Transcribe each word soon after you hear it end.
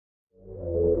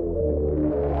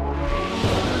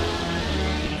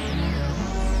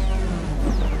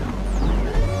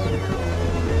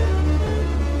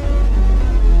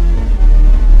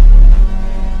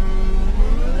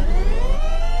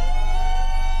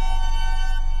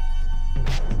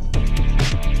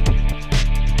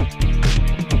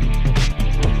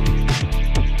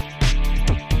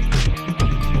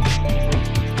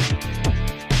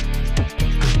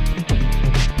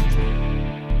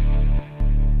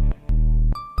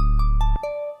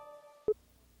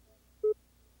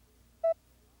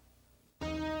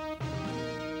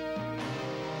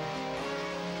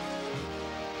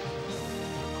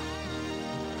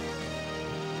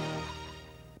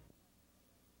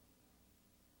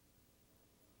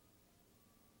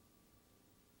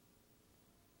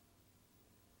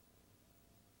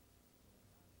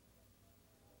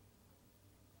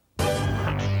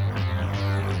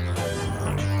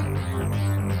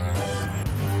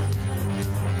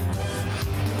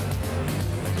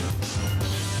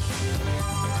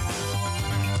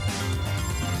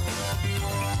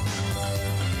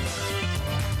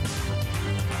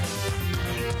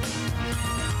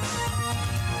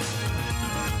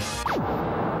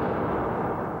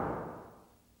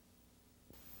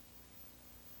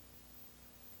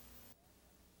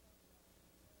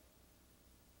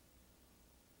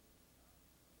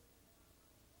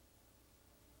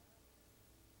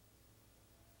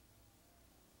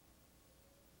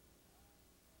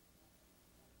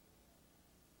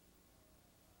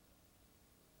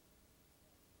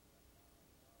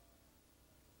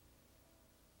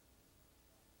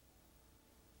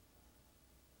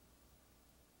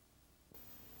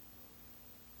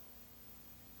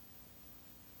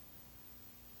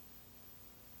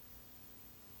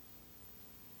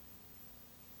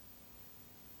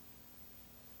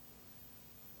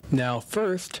Now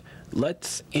first,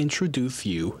 let's introduce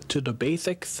you to the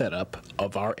basic setup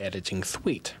of our editing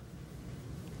suite.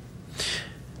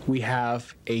 We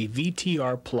have a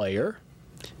VTR player,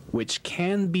 which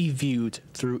can be viewed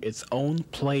through its own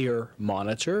player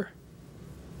monitor,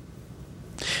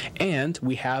 and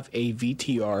we have a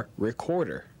VTR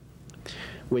recorder,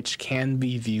 which can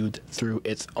be viewed through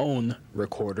its own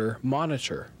recorder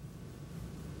monitor.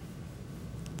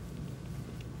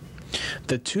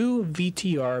 The two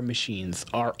VTR machines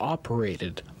are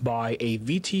operated by a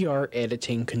VTR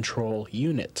editing control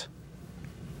unit.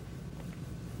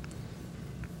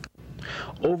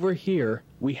 Over here,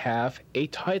 we have a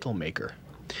title maker,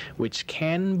 which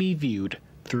can be viewed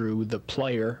through the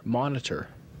player monitor.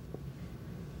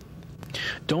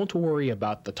 Don't worry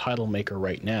about the title maker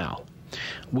right now.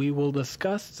 We will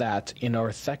discuss that in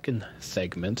our second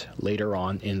segment later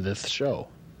on in this show.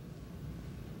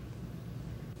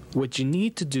 What you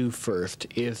need to do first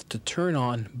is to turn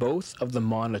on both of the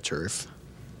monitors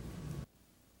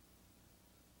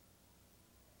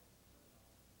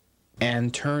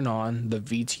and turn on the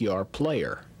VTR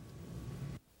player.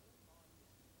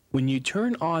 When you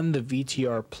turn on the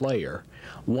VTR player,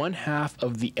 one half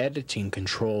of the editing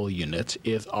control unit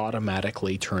is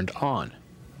automatically turned on,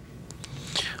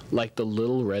 like the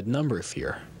little red numbers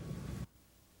here.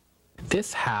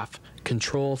 This half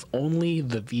controls only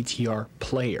the VTR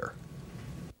player.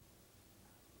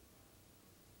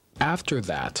 After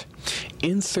that,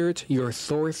 insert your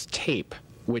source tape,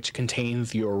 which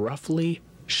contains your roughly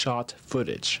shot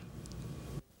footage.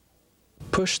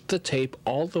 Push the tape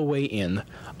all the way in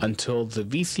until the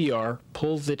VCR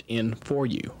pulls it in for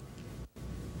you.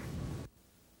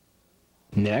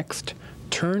 Next,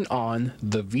 turn on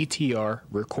the VTR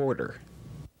recorder.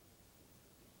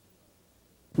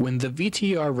 When the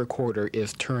VTR recorder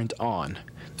is turned on,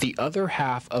 the other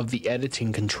half of the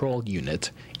editing control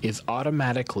unit is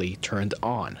automatically turned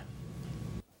on.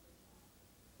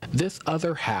 This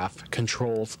other half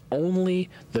controls only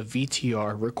the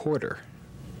VTR recorder.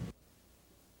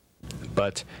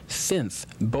 But since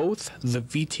both the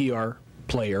VTR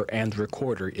player and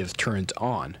recorder is turned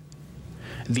on,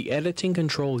 the editing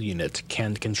control unit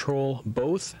can control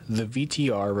both the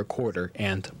VTR recorder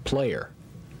and player.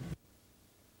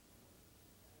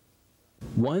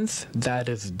 Once that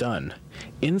is done,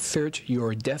 insert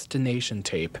your destination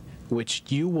tape, which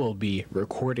you will be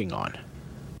recording on.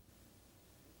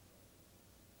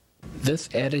 This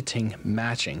editing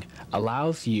matching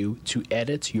allows you to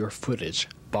edit your footage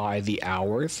by the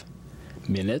hours,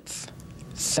 minutes,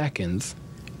 seconds,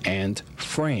 and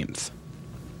frames.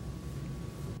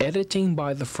 Editing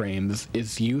by the frames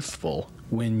is useful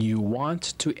when you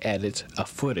want to edit a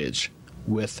footage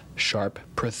with sharp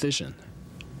precision.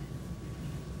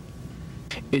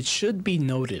 It should be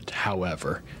noted,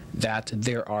 however, that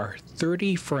there are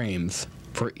 30 frames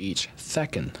for each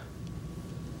second.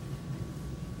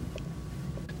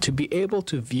 To be able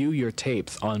to view your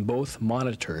tapes on both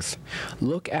monitors,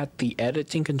 look at the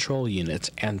editing control unit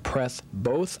and press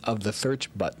both of the search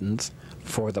buttons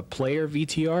for the player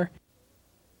VTR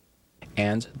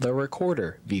and the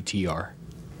recorder VTR.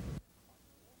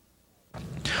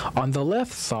 On the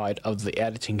left side of the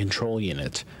editing control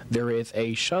unit, there is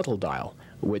a shuttle dial,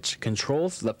 which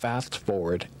controls the fast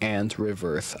forward and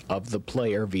reverse of the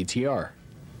player VTR.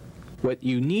 What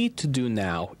you need to do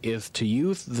now is to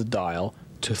use the dial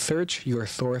to search your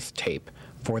source tape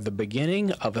for the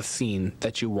beginning of a scene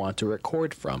that you want to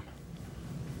record from.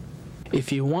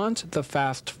 If you want the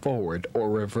fast forward or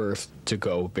reverse to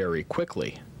go very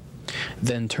quickly,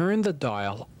 then turn the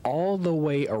dial all the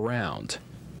way around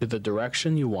to the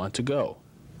direction you want to go.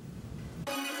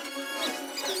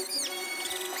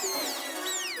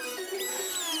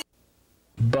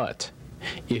 But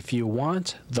if you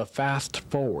want the fast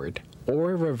forward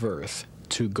or reverse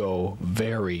to go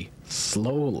very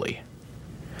slowly,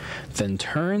 then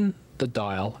turn the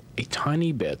dial a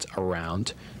tiny bit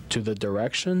around to the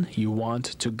direction you want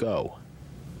to go.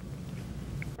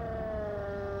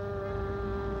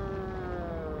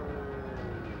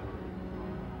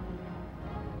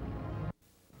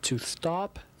 To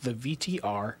stop the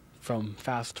VTR from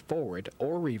fast forward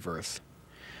or reverse,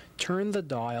 turn the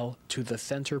dial to the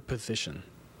center position.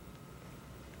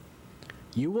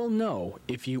 You will know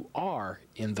if you are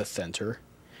in the center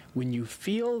when you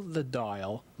feel the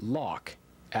dial lock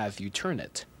as you turn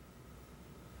it.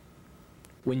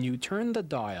 When you turn the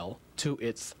dial to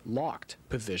its locked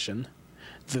position,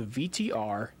 the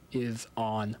VTR is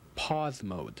on pause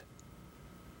mode.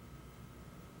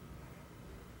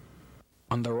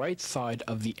 On the right side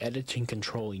of the editing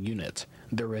control unit,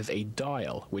 there is a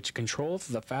dial which controls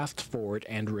the fast forward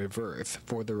and reverse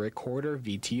for the recorder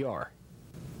VTR.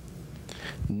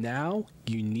 Now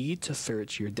you need to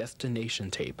search your destination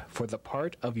tape for the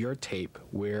part of your tape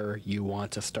where you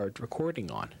want to start recording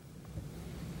on,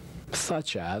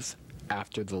 such as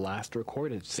after the last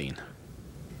recorded scene.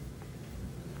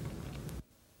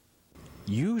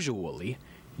 Usually,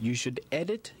 you should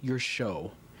edit your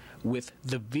show with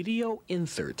the video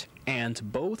insert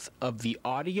and both of the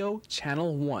audio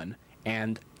channel 1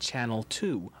 and channel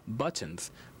 2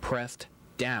 buttons pressed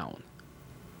down,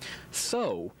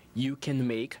 so you can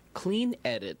make clean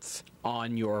edits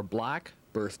on your black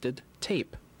bursted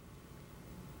tape.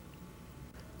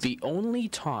 The only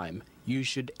time you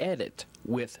should edit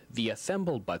with the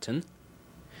assemble button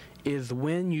is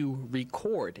when you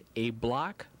record a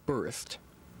black burst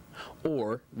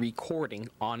or recording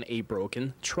on a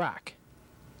broken track.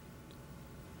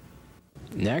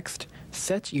 Next,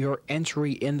 set your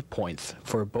entry endpoints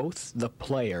for both the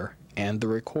player and the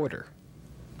recorder.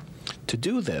 To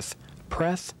do this,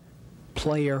 press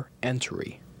Player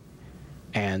Entry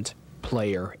and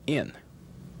Player In.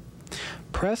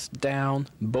 Press down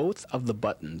both of the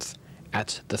buttons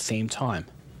at the same time.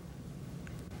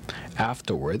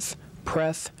 Afterwards,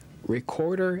 press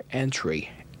Recorder Entry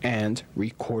and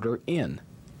Recorder In,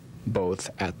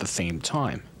 both at the same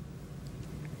time.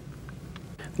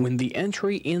 When the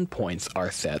entry endpoints are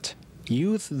set,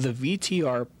 use the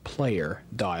VTR player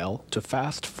dial to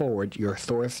fast forward your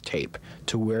source tape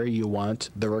to where you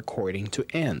want the recording to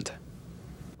end.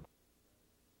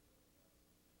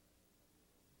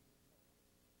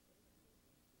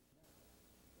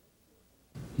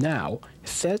 Now,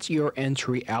 set your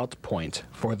entry out point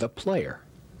for the player.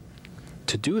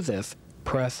 To do this,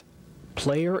 press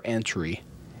Player Entry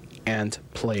and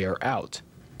Player Out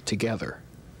together.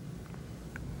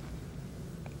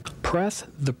 Press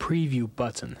the Preview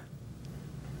button.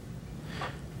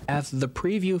 As the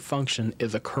preview function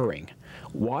is occurring,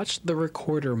 watch the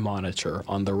recorder monitor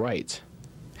on the right.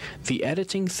 The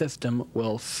editing system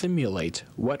will simulate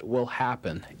what will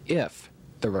happen if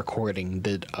the recording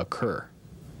did occur.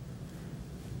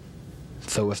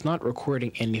 So it's not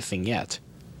recording anything yet,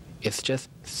 it's just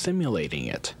simulating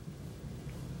it.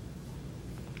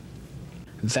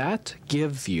 That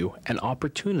gives you an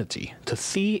opportunity to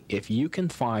see if you can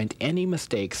find any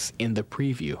mistakes in the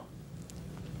preview,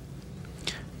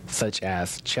 such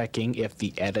as checking if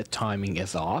the edit timing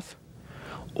is off,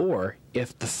 or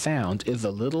if the sound is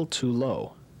a little too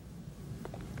low.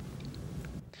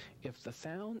 If the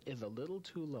sound is a little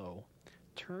too low,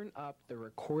 turn up the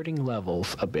recording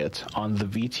levels a bit on the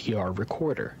VTR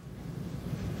recorder.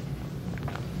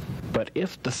 But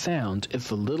if the sound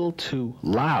is a little too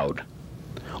loud,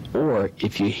 or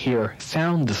if you hear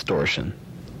sound distortion,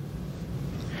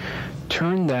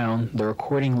 turn down the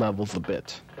recording levels a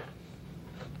bit.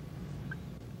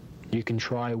 You can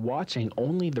try watching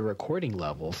only the recording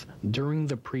levels during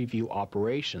the preview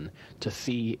operation to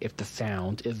see if the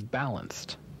sound is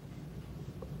balanced.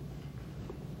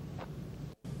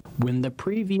 When the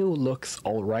preview looks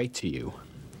alright to you,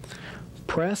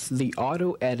 press the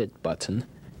Auto Edit button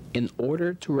in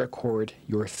order to record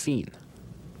your scene.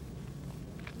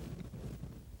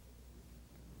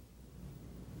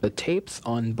 The tapes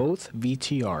on both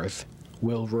VTRs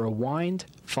will rewind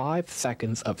 5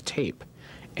 seconds of tape,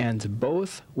 and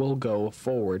both will go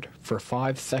forward for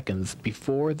 5 seconds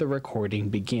before the recording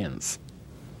begins.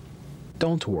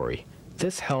 Don't worry,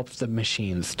 this helps the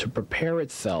machines to prepare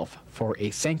itself for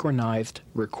a synchronized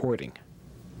recording.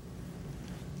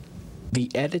 The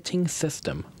editing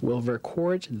system will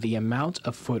record the amount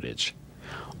of footage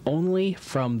only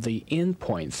from the in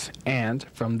points and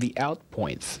from the out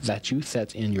points that you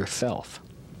set in yourself.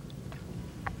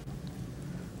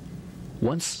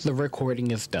 Once the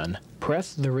recording is done,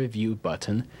 press the review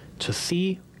button to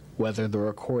see whether the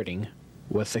recording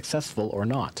was successful or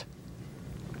not.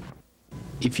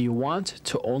 If you want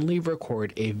to only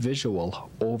record a visual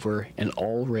over an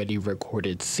already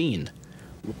recorded scene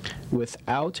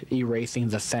without erasing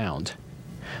the sound,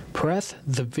 press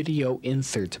the Video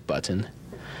Insert button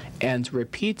and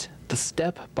repeat the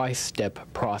step-by-step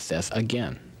process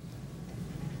again.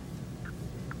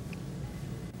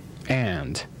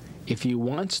 And if you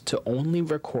want to only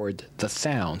record the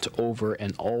sound over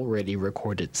an already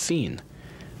recorded scene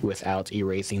without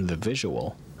erasing the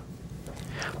visual,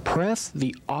 press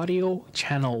the Audio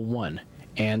Channel 1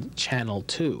 and Channel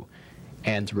 2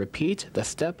 and repeat the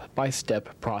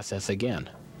step-by-step process again.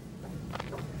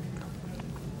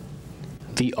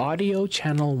 The Audio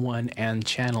Channel 1 and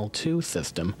Channel 2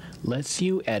 system lets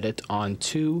you edit on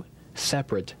 2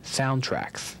 separate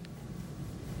soundtracks.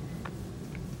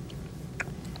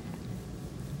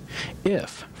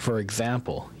 If, for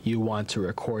example, you want to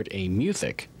record a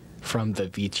music from the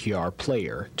VTR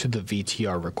player to the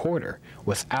VTR recorder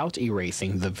without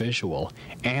erasing the visual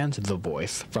and the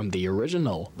voice from the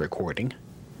original recording,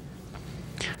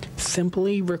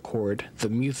 simply record the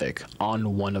music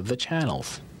on one of the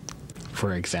channels.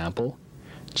 For example,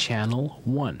 channel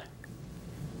 1.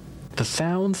 The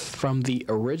sounds from the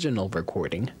original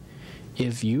recording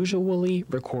is usually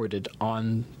recorded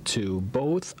onto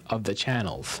both of the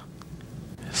channels.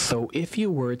 So if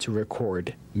you were to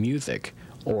record music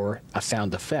or a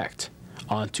sound effect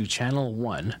onto channel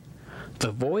 1,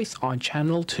 the voice on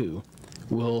channel 2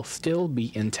 will still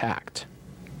be intact.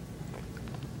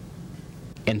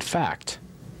 In fact,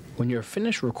 when you're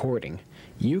finished recording,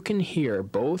 you can hear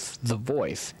both the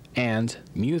voice and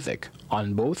music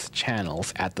on both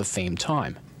channels at the same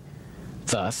time.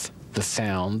 Thus, the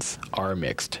sounds are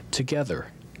mixed together.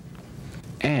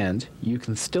 And you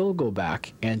can still go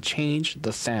back and change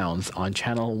the sounds on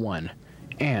channel 1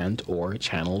 and or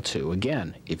channel 2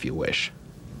 again if you wish.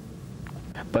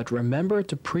 But remember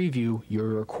to preview your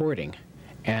recording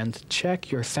and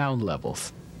check your sound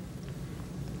levels.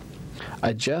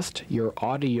 Adjust your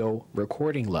audio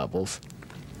recording levels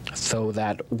so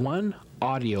that one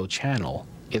audio channel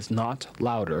is not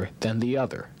louder than the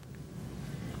other.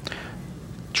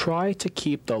 Try to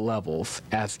keep the levels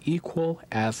as equal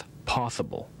as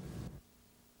possible.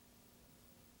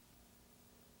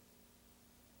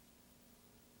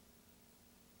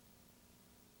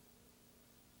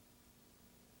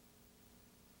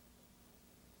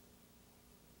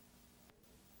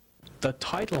 The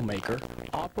title maker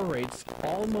operates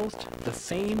almost the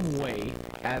same way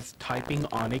as typing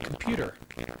on a computer.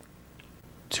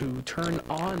 To turn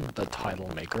on the title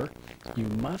maker, you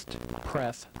must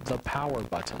press the power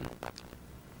button.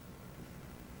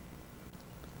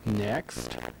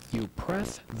 Next, you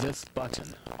press this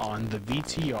button on the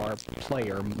VTR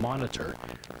player monitor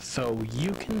so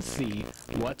you can see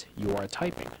what you are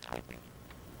typing.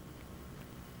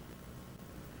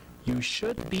 You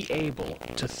should be able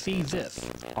to see this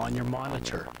on your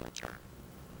monitor.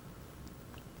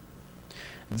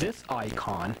 This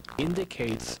icon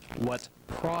indicates what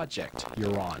project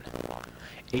you're on.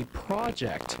 A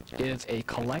project is a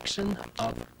collection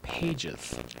of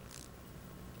pages.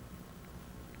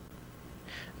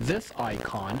 This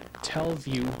icon tells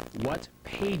you what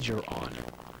page you're on.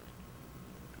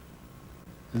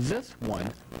 This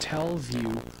one tells you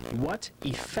what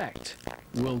effect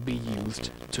will be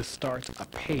used to start a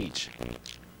page.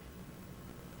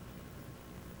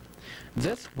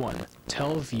 This one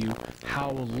tells you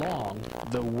how long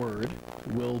the word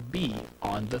will be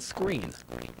on the screen.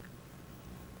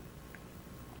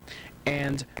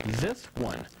 And this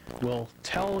one will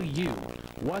tell you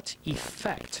what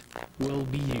effect will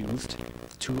be used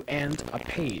to end a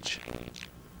page.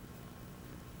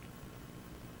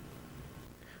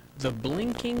 The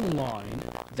blinking line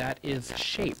that is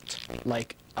shaped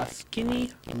like a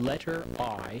skinny letter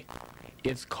I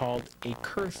is called a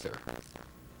cursor.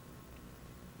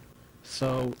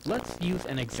 So let's use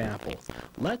an example.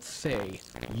 Let's say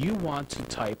you want to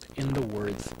type in the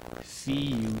words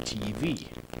CUTV.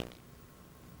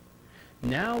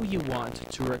 Now you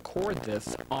want to record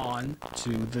this on to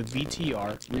the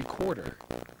VTR recorder.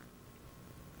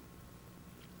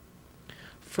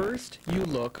 First, you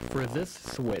look for this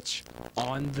switch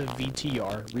on the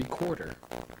VTR recorder.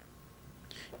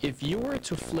 If you were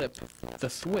to flip the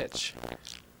switch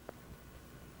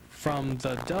from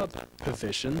the dub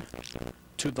position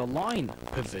to the line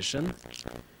position,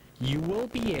 you will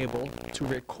be able to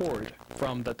record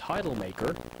from the title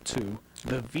maker to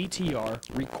the VTR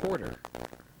recorder.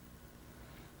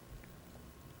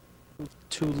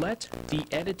 To let the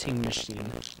editing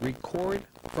machine record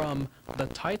from the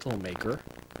title maker,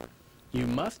 you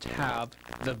must have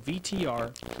the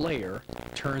VTR player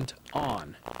turned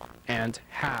on and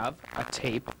have a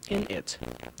tape in it.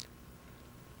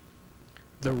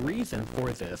 The reason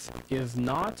for this is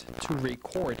not to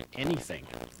record anything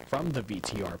from the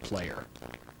VTR player,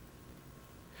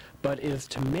 but is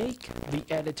to make the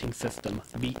editing system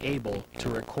be able to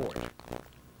record.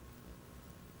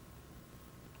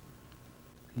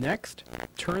 Next,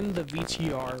 turn the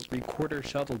VTR recorder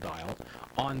shuttle dial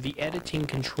on the editing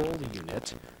control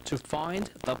unit to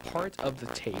find the part of the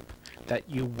tape that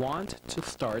you want to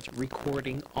start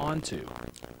recording onto.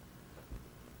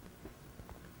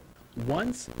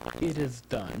 Once it is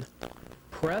done,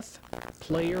 press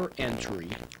Player Entry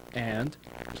and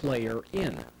Player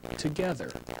In together.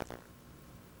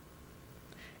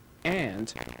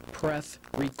 and press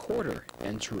Recorder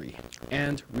Entry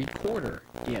and Recorder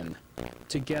In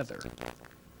together.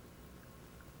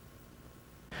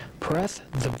 Press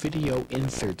the Video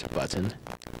Insert button.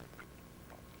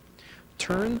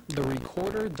 Turn the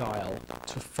recorder dial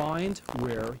to find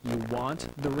where you want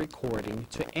the recording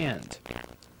to end.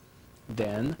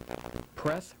 Then,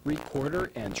 press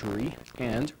Recorder Entry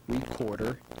and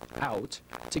Recorder Out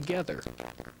together.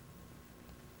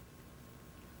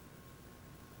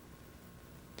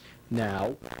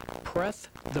 Now, press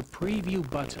the Preview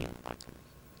button.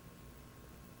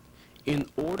 In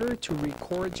order to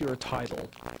record your title,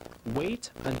 wait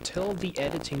until the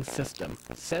editing system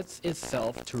sets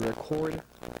itself to record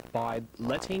by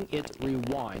letting it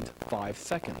rewind 5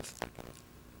 seconds,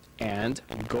 and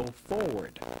go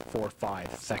forward for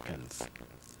 5 seconds.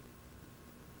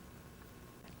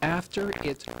 After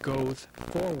it goes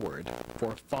forward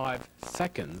for 5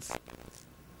 seconds,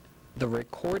 the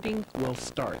recording will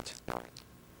start.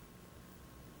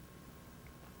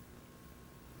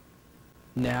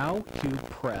 Now you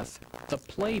press the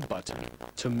play button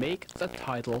to make the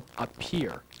title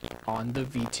appear on the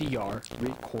VTR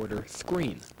recorder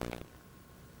screen.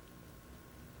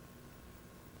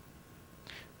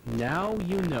 Now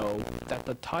you know that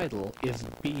the title is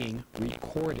being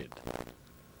recorded.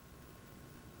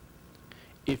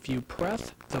 If you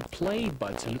press the play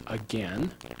button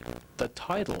again, the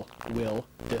title will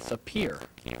disappear.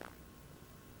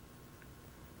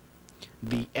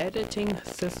 The editing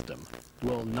system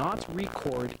will not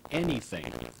record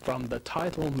anything from the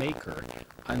title maker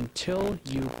until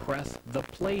you press the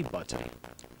play button.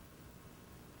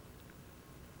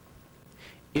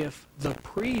 If the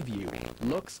preview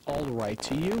looks alright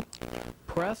to you,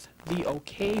 press the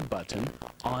OK button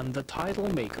on the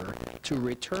title maker to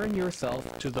return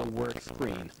yourself to the work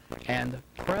screen and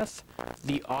press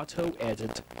the Auto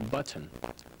Edit button.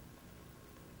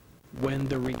 When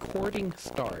the recording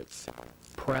starts,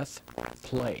 press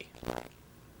play.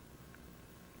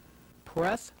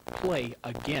 Press play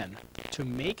again to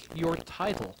make your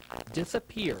title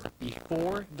disappear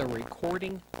before the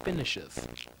recording finishes.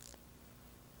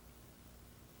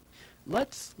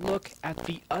 Let's look at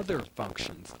the other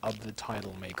functions of the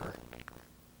title maker.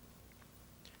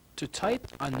 To type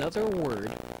another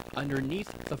word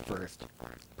underneath the first,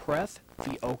 press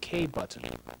the OK button.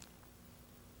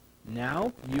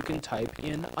 Now you can type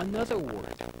in another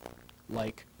word,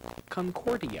 like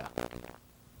Concordia.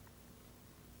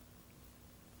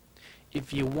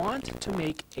 If you want to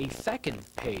make a second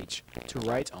page to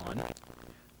write on,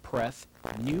 press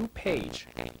New Page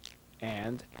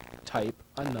and type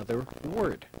another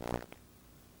word.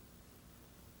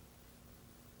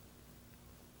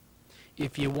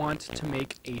 If you want to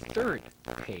make a third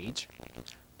page,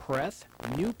 press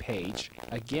New Page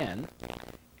again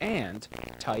and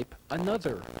type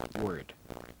another word.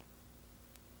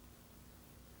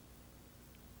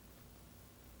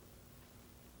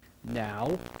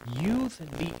 Now use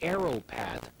the arrow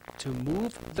pad to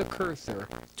move the cursor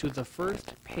to the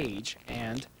first page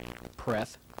and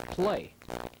press play.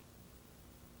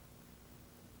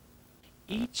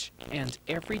 Each and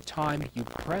every time you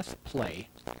press play,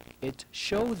 it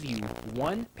shows you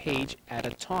one page at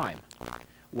a time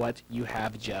what you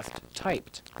have just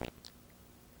typed.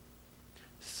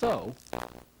 So,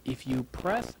 if you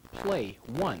press play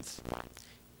once,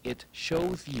 it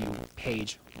shows you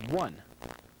page 1.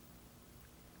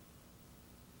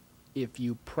 If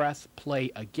you press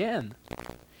play again,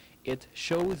 it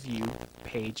shows you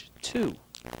page 2,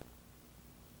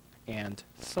 and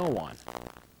so on.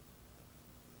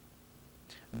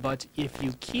 But if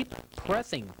you keep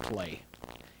pressing play,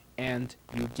 and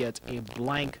you get a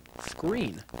blank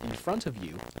screen in front of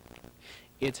you,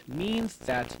 it means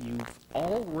that you've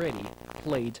already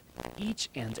played each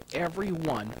and every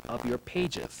one of your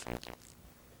pages.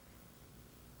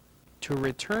 To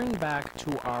return back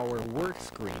to our work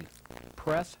screen,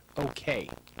 press OK.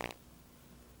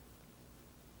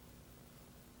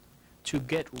 To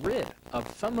get rid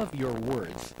of some of your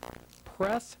words,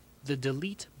 press the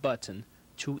Delete button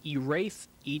to erase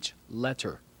each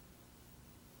letter.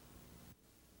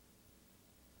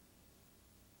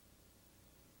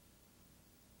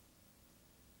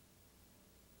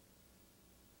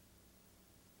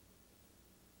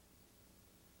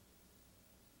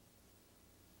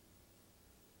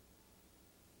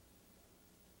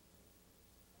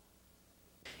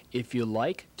 If you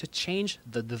like to change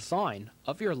the design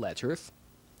of your letters,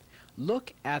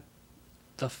 look at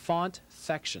the font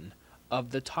section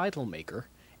of the title maker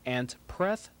and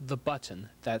press the button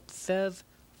that says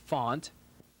Font.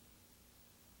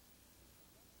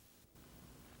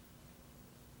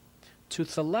 To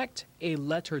select a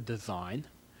letter design,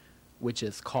 which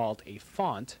is called a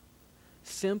font,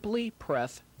 simply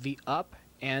press the up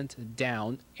and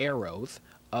down arrows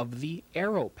of the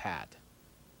arrow pad.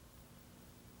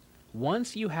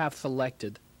 Once you have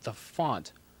selected the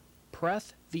font,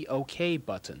 press the OK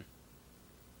button.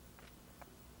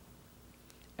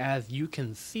 As you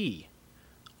can see,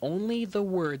 only the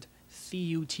word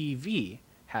CUTV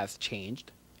has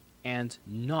changed and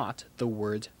not the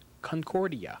word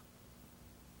Concordia.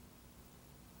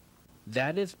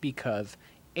 That is because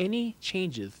any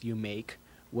changes you make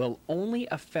will only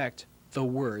affect the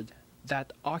word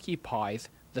that occupies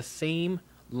the same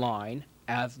line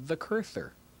as the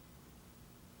cursor.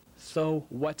 So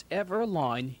whatever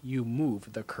line you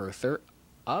move the cursor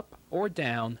up or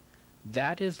down,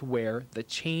 that is where the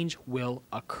change will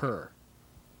occur.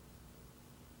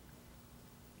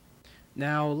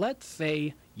 Now let's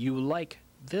say you like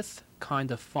this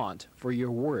kind of font for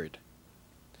your word,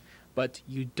 but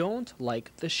you don't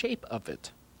like the shape of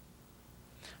it.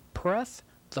 Press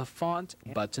the font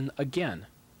button again.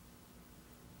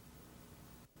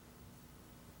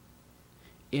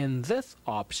 In this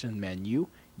option menu,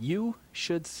 you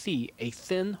should see a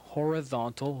thin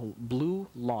horizontal blue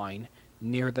line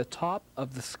near the top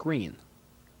of the screen.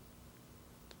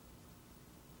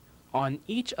 On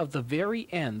each of the very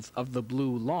ends of the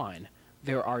blue line,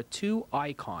 there are two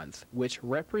icons which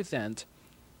represent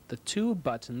the two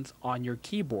buttons on your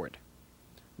keyboard.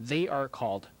 They are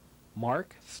called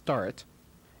Mark Start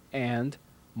and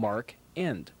Mark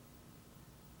End.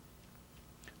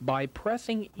 By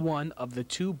pressing one of the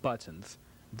two buttons,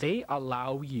 they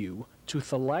allow you to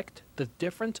select the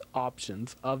different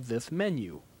options of this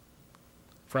menu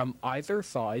from either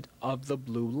side of the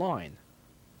blue line.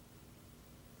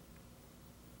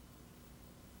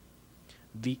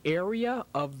 The area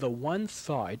of the one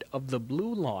side of the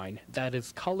blue line that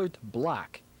is colored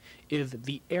black is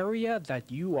the area that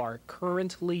you are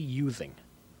currently using.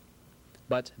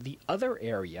 But the other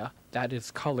area that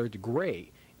is colored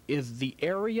gray is the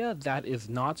area that is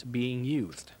not being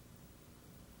used.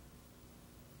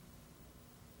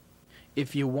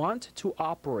 If you want to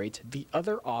operate the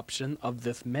other option of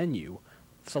this menu,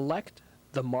 select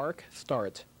the Mark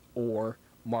Start or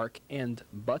Mark End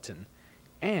button,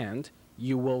 and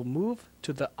you will move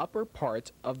to the upper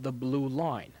part of the blue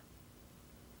line.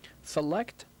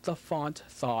 Select the font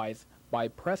size by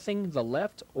pressing the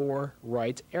left or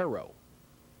right arrow.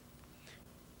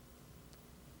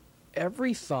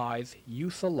 Every size you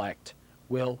select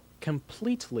will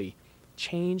completely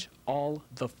change all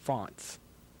the fonts.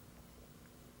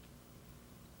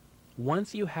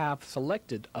 Once you have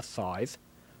selected a size,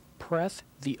 press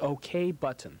the OK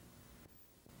button.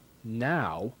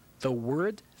 Now, the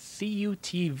word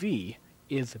CUTV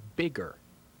is bigger.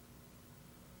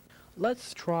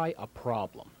 Let's try a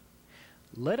problem.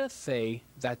 Let us say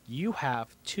that you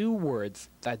have two words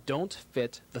that don't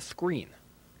fit the screen,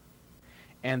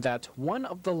 and that one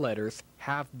of the letters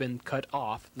have been cut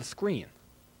off the screen.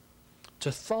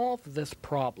 To solve this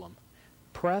problem,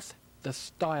 press the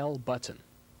Style button.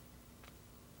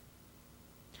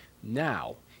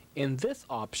 Now, in this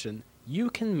option, you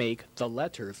can make the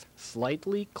letters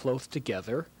slightly close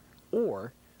together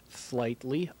or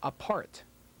slightly apart.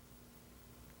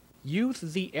 Use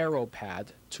the arrow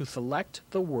pad to select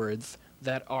the words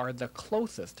that are the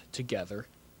closest together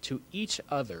to each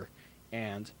other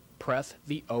and press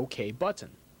the OK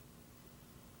button.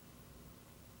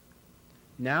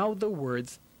 Now the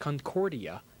words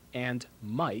Concordia and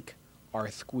Mike are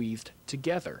squeezed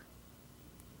together.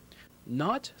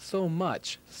 Not so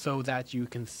much so that you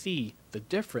can see the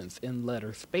difference in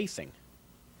letter spacing,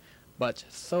 but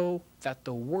so that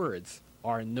the words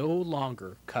are no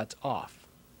longer cut off.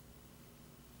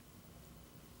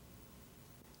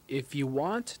 If you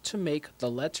want to make the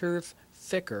letters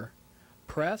thicker,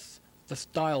 press the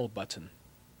Style button.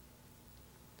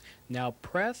 Now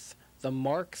press the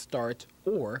Mark Start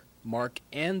or Mark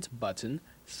End button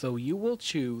so you will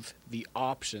choose the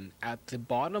option at the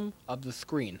bottom of the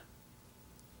screen.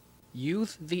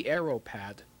 Use the arrow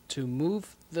pad to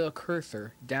move the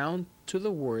cursor down to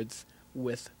the words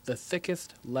with the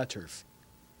thickest letters.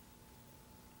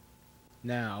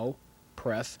 Now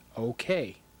press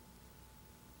OK.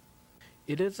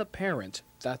 It is apparent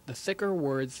that the thicker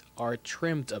words are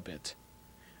trimmed a bit,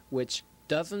 which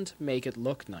doesn't make it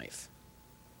look nice.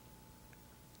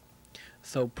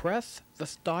 So press the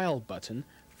Style button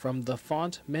from the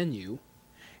font menu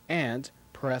and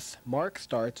press Mark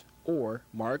Start or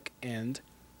Mark End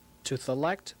to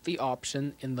select the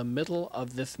option in the middle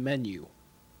of this menu.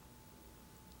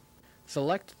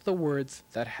 Select the words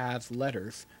that have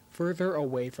letters further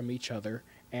away from each other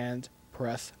and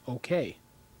press OK.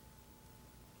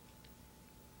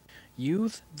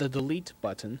 Use the Delete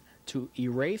button to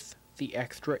erase the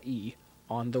extra E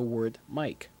on the word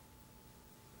mic.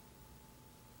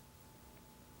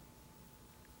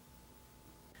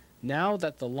 Now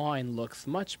that the line looks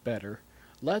much better,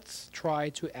 let's try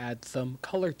to add some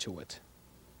color to it.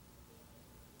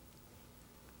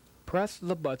 Press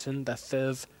the button that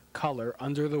says Color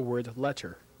under the word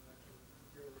Letter.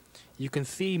 You can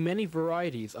see many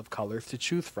varieties of colors to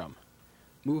choose from.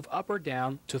 Move up or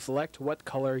down to select what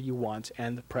color you want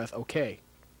and press OK.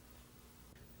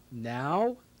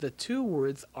 Now the two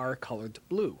words are colored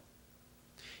blue.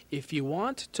 If you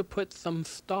want to put some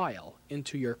style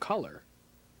into your color,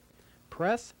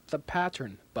 press the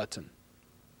Pattern button.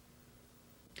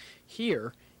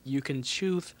 Here you can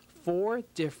choose 4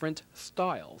 different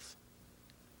styles.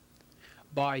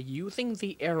 By using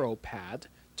the arrow pad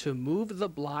to move the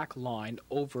black line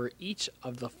over each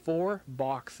of the 4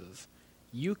 boxes,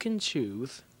 you can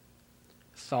choose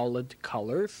solid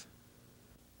colors,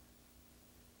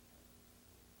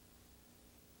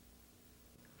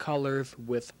 colors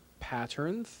with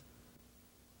patterns,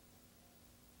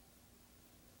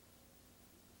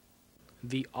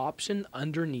 the option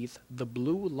underneath the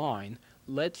blue line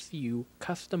lets you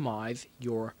customize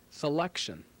your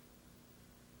selection.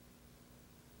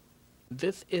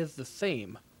 This is the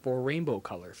same for rainbow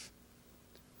colors.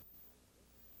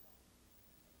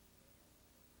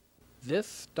 This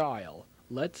style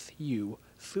lets you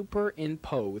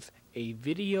superimpose a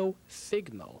video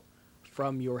signal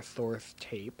from your source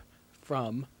tape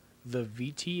from the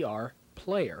VTR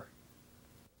player.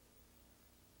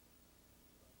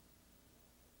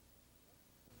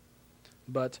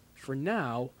 But for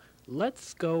now,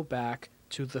 let's go back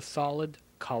to the solid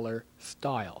color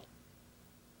style.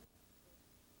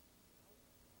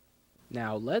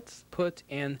 Now let's put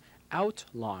an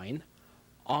outline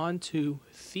onto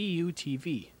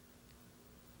CUTV.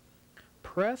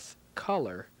 Press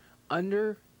Color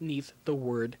underneath the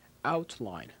word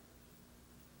Outline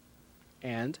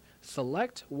and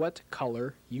select what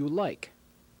color you like.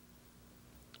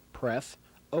 Press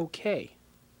OK.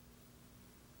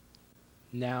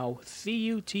 Now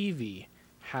CUTV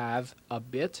has a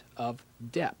bit of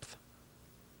depth.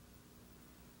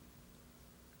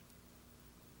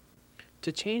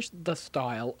 To change the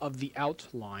style of the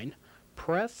outline,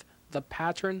 press the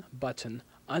Pattern button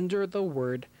under the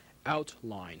word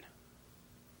Outline.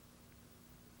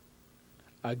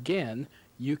 Again,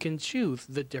 you can choose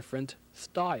the different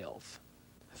styles: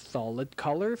 solid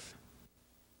colors,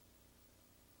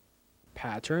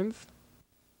 patterns,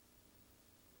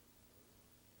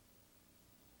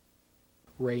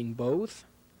 rainbows,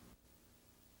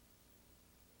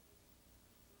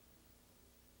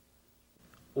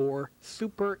 or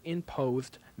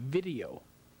superimposed video.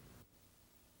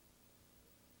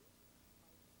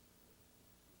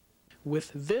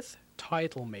 With this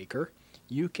title maker,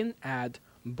 you can add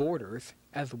borders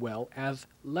as well as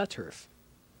letters.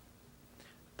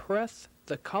 Press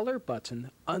the Color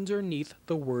button underneath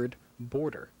the word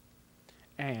Border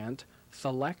and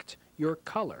select your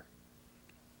color.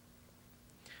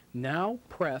 Now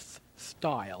press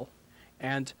Style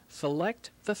and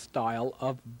select the style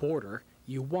of border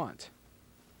you want.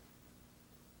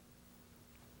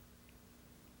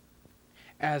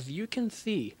 As you can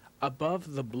see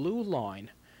above the blue line,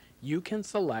 you can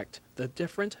select the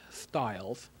different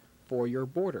styles for your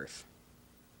borders.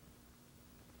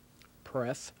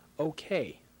 Press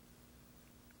OK.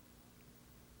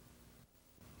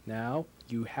 Now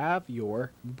you have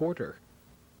your border.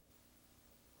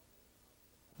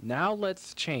 Now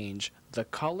let's change the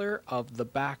color of the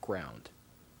background.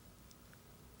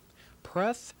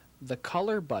 Press the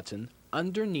Color button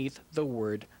underneath the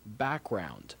word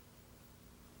Background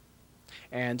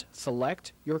and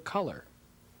select your color.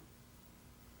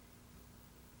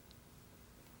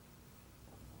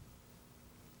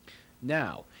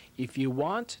 Now, if you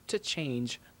want to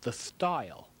change the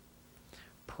style,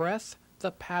 press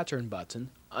the Pattern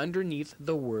button underneath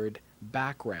the word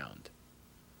Background.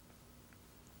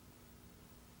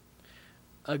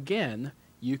 Again,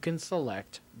 you can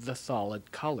select the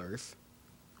solid colors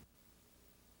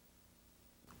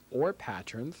or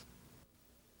patterns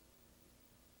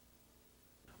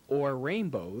or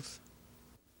rainbows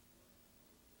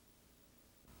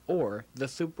or the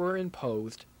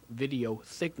superimposed video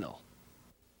signal.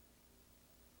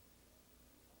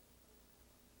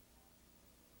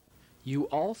 You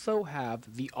also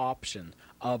have the option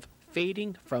of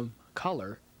fading from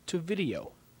color to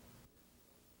video.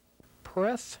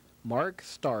 Press Mark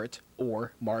Start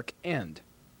or Mark End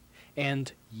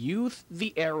and use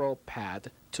the arrow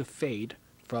pad to fade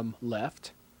from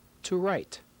left to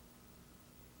right.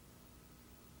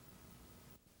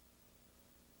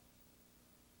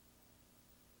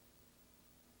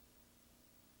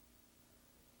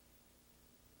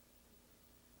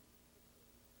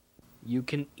 You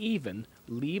can even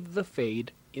leave the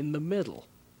fade in the middle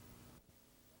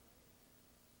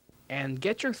and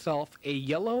get yourself a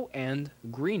yellow and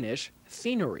greenish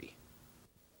scenery.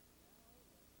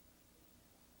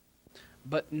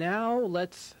 But now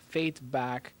let's fade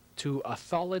back to a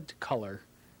solid color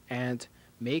and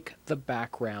make the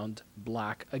background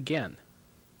black again.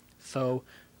 So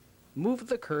move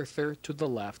the cursor to the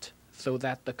left so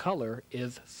that the color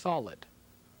is solid.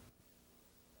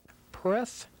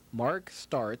 Press Mark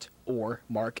Start or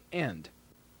Mark End.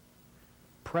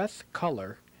 Press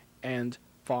Color and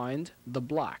find the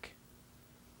black.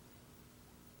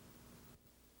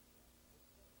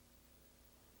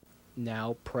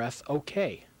 Now press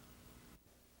OK.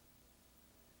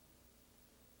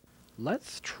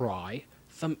 Let's try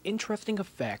some interesting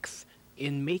effects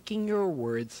in making your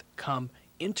words come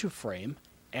into frame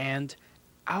and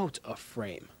out of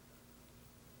frame.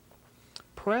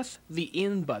 Press the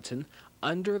In button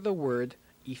under the word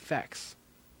Effects.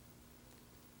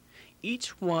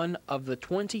 Each one of the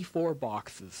 24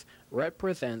 boxes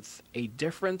represents a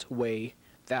different way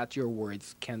that your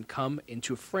words can come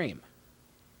into frame.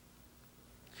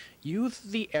 Use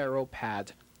the arrow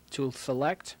pad to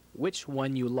select which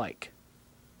one you like.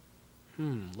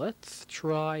 Let's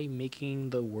try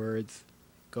making the words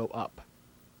go up.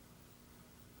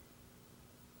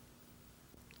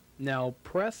 Now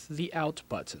press the Out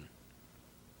button.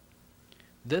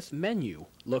 This menu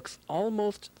looks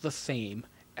almost the same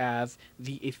as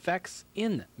the Effects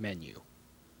In menu.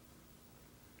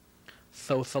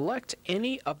 So select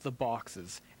any of the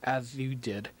boxes as you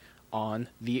did on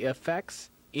the Effects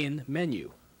In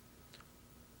menu.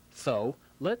 So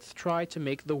let's try to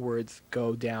make the words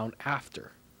go down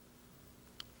after.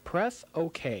 Press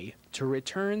OK to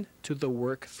return to the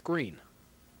work screen.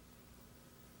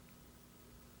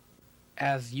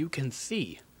 As you can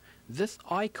see, this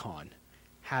icon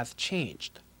has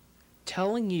changed,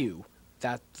 telling you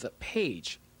that the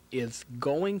page is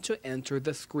going to enter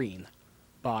the screen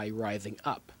by rising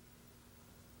up.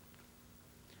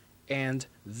 And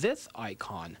this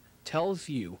icon tells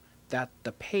you that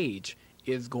the page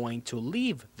is going to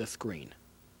leave the screen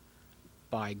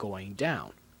by going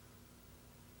down.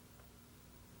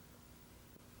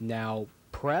 Now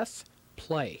press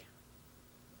play.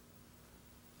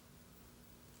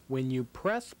 When you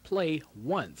press play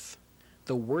once,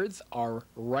 the words are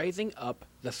rising up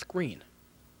the screen.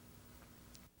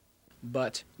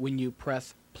 But when you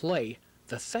press play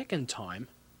the second time,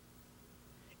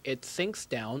 it sinks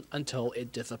down until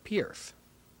it disappears.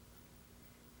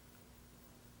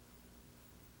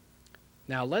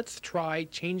 Now let's try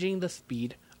changing the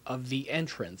speed of the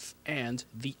entrance and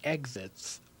the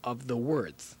exits of the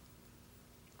words.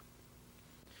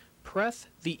 Press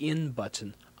the In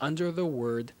button under the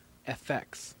word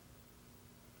Effects.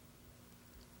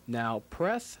 Now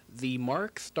press the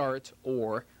Mark Start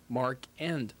or Mark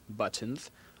End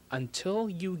buttons until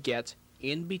you get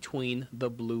in between the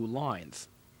blue lines.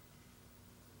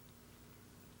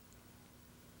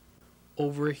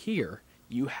 Over here,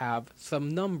 you have some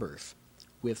numbers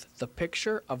with the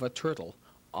picture of a turtle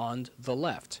on the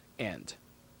left end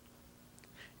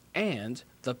and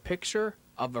the picture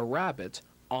of a rabbit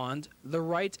on the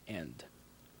right end.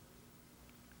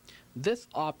 This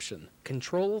option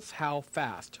controls how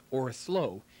fast or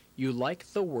slow you like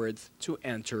the words to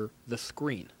enter the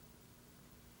screen.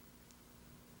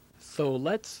 So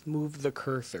let's move the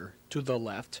cursor to the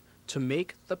left to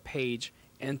make the page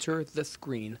enter the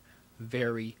screen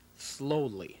very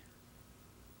slowly.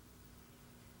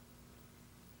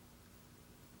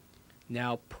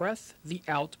 Now press the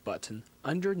Out button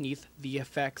underneath the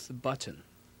Effects button.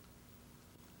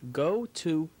 Go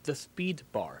to the speed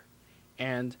bar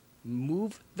and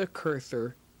move the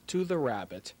cursor to the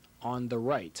rabbit on the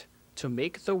right to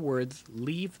make the words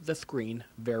leave the screen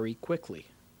very quickly.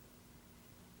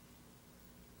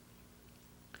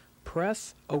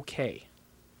 Press OK.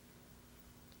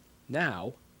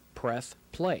 Now press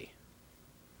play.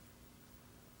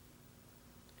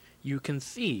 You can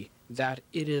see that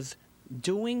it is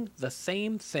doing the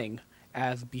same thing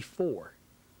as before,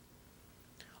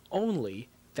 only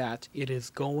that it is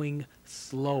going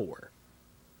slower.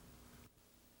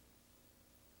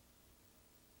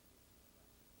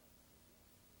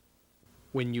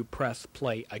 When you press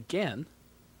play again,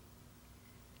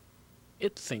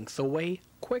 it sinks away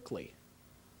quickly.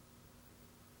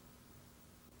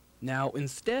 Now,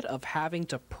 instead of having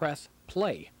to press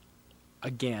play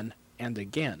again and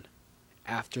again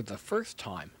after the first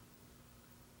time.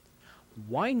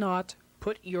 Why not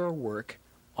put your work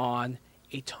on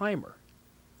a timer?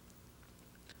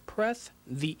 Press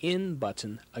the in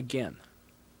button again.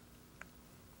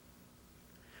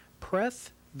 Press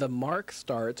the Mark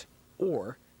Start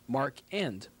or Mark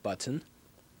End button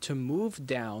to move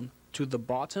down to the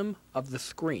bottom of the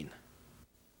screen.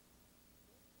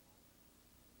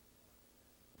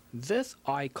 This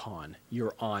icon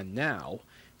you're on now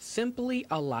simply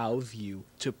allows you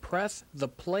to press the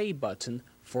play button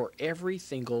for every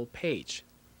single page.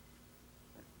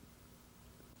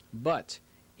 But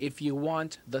if you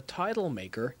want the title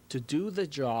maker to do the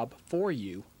job for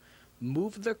you,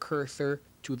 move the cursor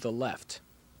to the left,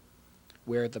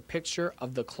 where the picture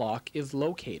of the clock is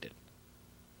located.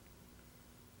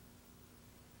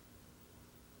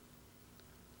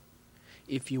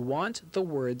 If you want the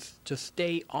words to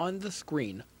stay on the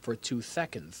screen for 2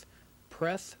 seconds,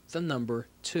 press the number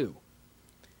 2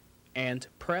 and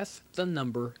press the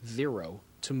number 0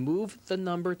 to move the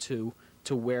number 2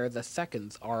 to where the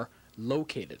seconds are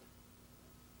located.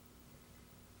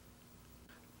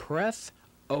 Press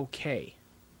OK.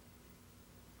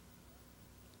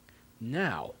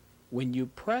 Now, when you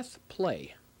press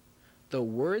play, the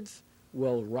words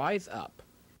will rise up.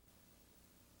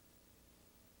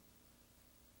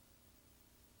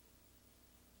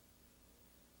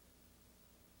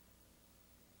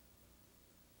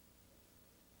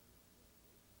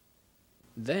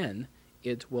 Then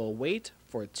it will wait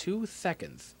for 2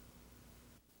 seconds.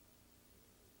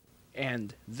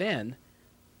 And then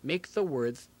make the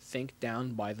words sink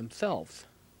down by themselves.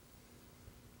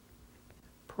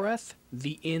 Press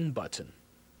the in button.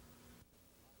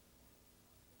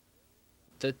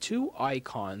 The 2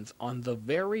 icons on the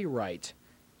very right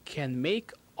can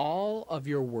make all of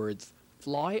your words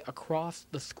fly across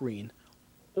the screen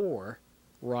or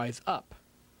rise up.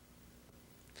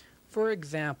 For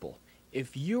example,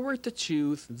 if you were to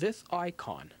choose this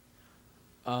icon,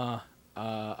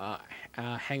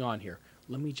 hang on here.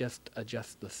 Let me just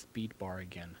adjust the speed bar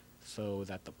again so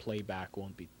that the playback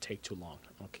won't take too long.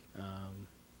 Okay.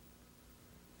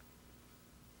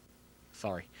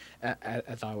 Sorry.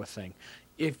 As I was saying,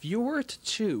 if you were to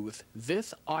choose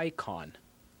this icon,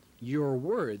 your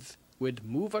words would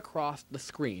move across the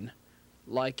screen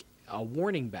like a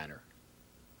warning banner.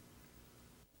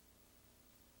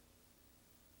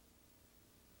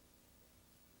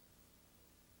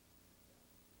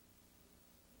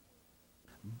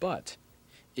 But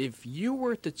if you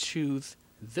were to choose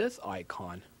this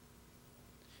icon,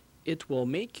 it will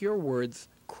make your words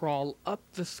crawl up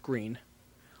the screen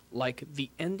like the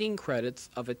ending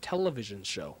credits of a television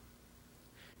show,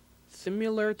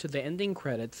 similar to the ending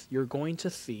credits you're going to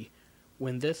see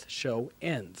when this show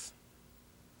ends.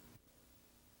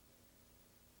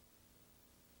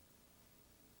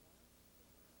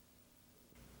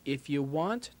 If you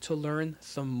want to learn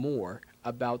some more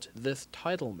about this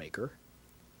title maker,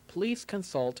 please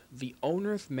consult the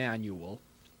owner's manual,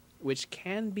 which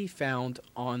can be found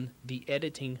on the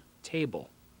editing table.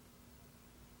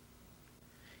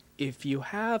 If you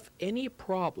have any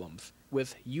problems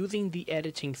with using the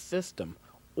editing system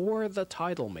or the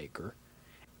title maker,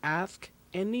 ask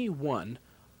any one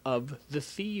of the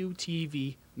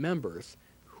CUTV members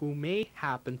who may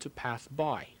happen to pass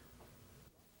by.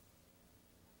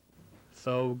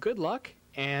 So good luck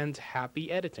and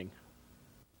happy editing.